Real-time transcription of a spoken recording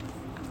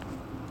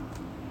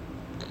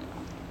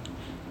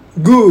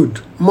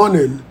Good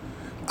morning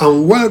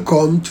and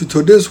welcome to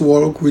today's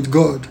walk with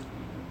God.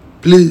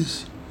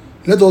 Please,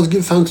 let us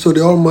give thanks to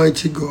the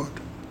Almighty God.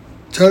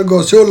 Tell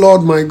God, say, "Oh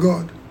Lord my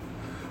God,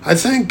 I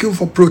thank you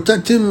for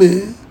protecting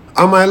me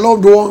and my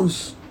loved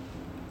ones.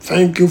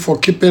 Thank you for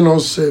keeping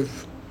us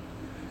safe.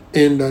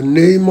 In the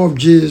name of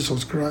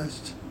Jesus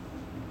Christ.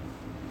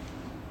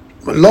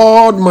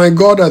 Lord my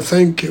God, I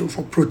thank you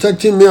for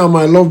protecting me and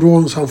my loved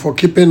ones and for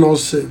keeping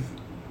us safe.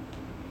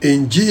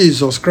 In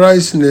Jesus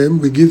Christ's name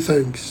we give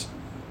thanks.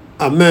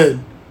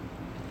 Amen."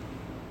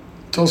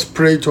 Just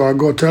pray to our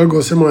God. Tell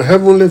God, say, "My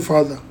Heavenly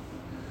Father,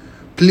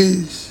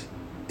 please,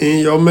 in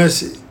your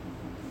mercy,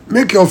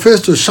 make your face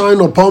to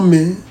shine upon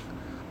me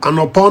and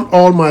upon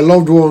all my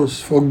loved ones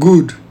for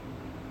good.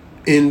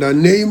 In the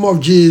name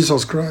of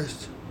Jesus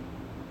Christ.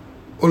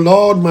 O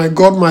Lord, my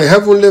God, my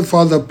Heavenly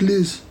Father,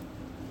 please,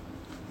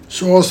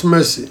 show us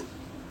mercy.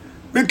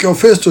 Make your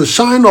face to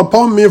shine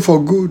upon me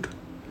for good.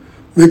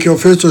 Make your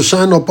face to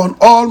shine upon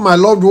all my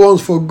loved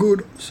ones for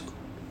good.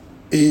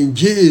 In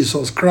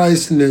Jesus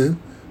Christ's name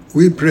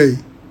we pray.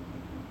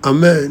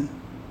 Amen.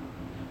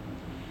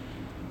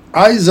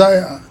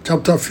 Isaiah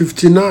chapter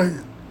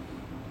 59,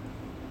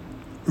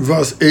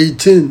 verse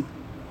 18.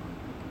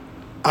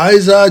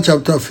 Isaiah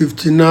chapter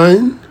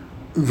 59,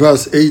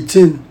 verse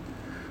 18.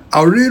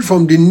 I'll read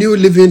from the New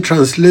Living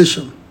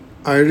Translation.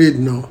 I read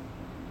now.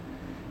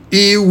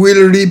 He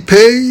will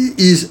repay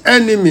his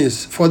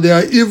enemies for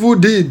their evil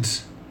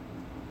deeds.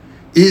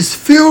 His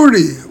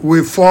fury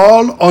will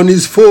fall on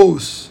his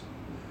foes.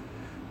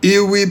 He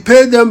will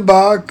pay them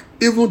back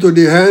even to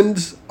the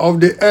ends of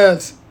the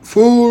earth.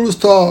 Full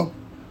stop.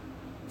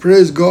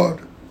 Praise God.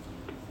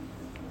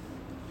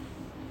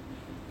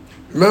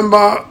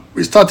 Remember,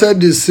 we started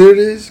this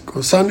series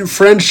concerning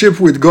friendship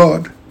with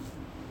God.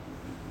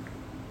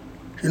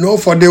 You know,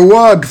 for the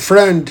word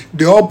friend,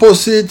 the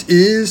opposite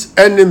is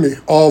enemy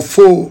or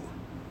foe.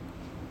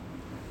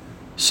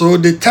 So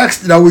the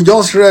text that we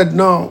just read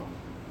now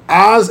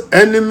has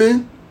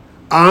enemy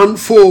and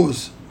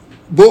foes,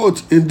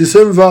 both in the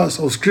same verse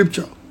of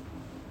scripture.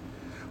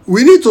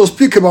 We need to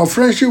speak about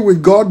friendship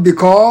with God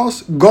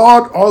because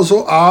God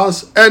also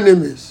has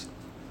enemies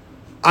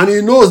and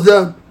he knows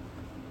them.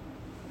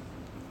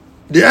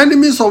 The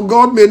enemies of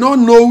God may not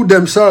know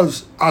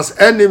themselves as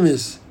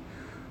enemies,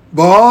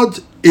 but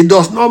it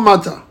does not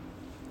matter.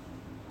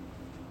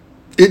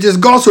 It is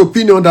God's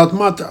opinion that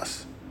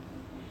matters.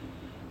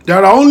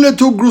 There are only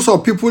two groups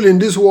of people in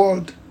this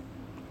world: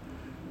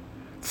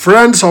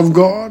 friends of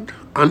God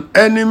and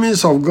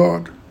enemies of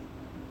God.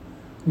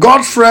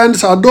 God's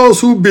friends are those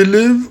who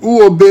believe,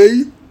 who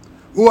obey,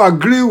 who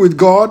agree with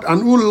God,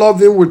 and who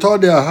love Him with all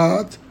their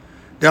heart,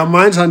 their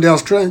minds, and their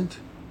strength.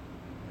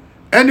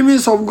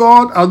 Enemies of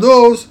God are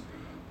those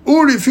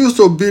who refuse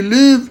to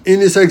believe in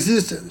His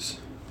existence.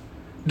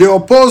 They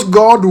oppose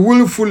God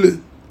willfully.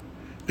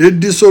 They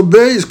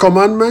disobey His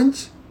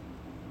commandments.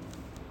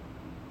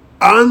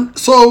 And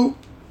so,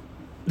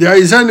 they are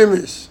His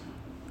enemies.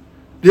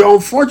 The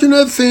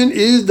unfortunate thing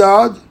is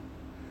that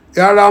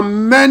there are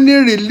many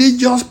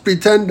religious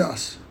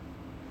pretenders,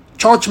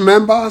 church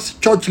members,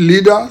 church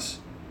leaders,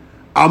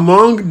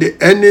 among the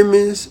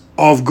enemies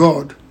of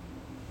God.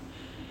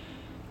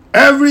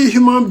 Every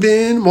human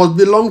being must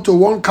belong to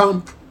one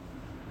camp,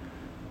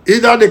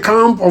 either the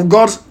camp of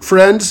God's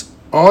friends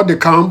or the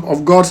camp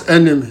of God's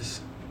enemies.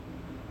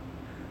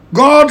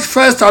 God's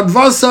first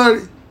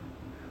adversary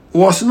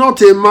was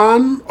not a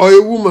man or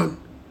a woman.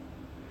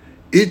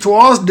 It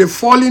was the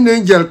fallen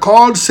angel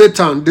called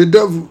Satan, the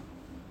devil.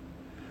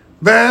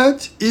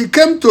 But he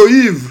came to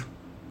Eve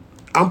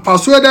and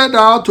persuaded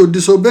her to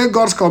disobey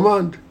God's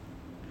command.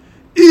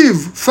 Eve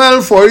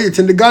fell for it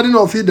in the Garden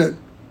of Eden.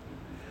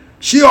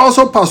 She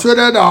also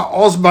persuaded her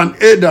husband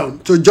Adam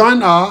to join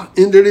her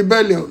in the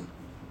rebellion.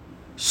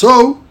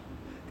 So,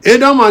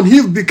 Adam and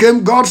Eve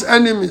became God's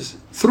enemies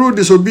through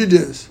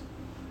disobedience.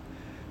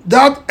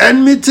 That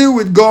enmity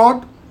with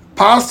God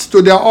passed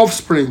to their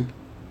offspring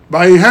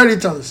by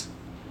inheritance.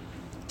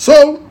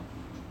 So,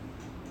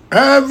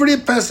 every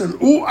person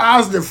who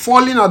has the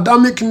fallen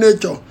Adamic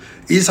nature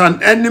is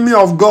an enemy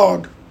of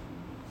God.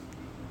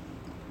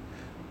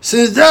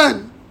 Since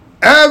then,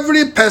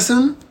 every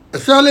person,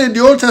 especially in the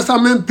Old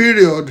Testament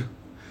period,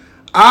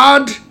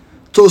 had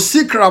to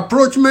seek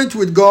rapprochement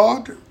with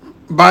God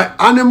by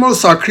animal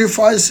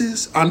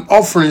sacrifices and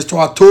offerings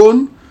to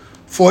atone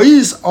for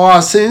his or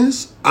her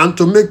sins and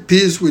to make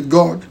peace with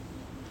God.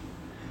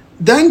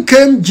 Then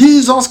came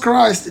Jesus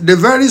Christ, the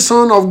very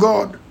Son of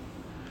God,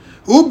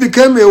 who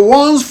became a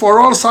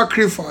once-for-all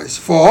sacrifice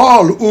for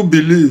all who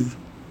believe.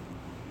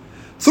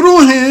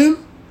 Through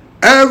him,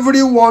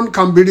 everyone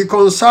can be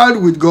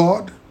reconciled with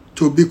God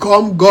to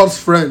become God's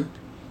friend.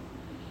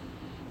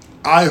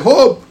 I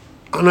hope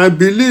and I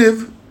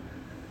believe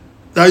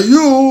that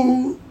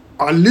you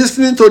are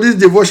listening to this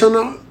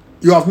devotional.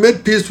 You have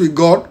made peace with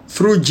God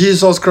through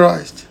Jesus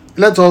Christ.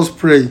 Let us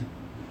pray.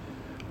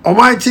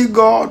 Almighty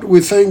God, we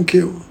thank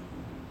you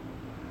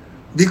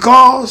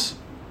because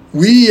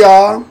we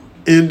are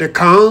in the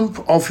camp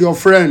of your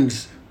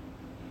friends.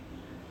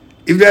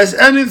 If there's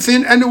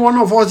anything any one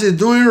of us is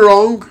doing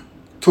wrong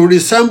to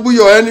resemble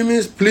your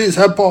enemies, please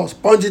help us.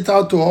 Point it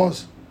out to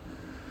us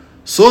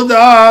so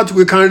that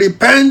we can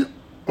repent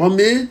from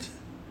it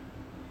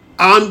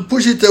and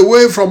push it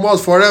away from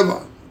us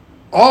forever.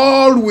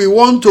 All we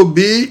want to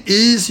be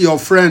is your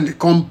friend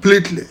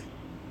completely.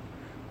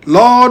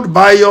 Lord,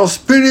 by your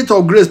Spirit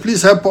of grace,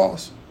 please help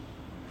us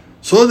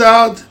so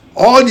that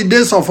all the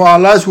days of our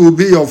lives will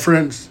be your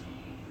friends.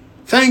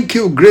 Thank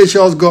you,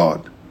 gracious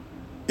God.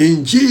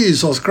 In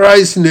Jesus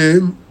Christ's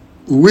name,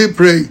 we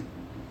pray.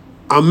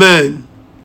 Amen.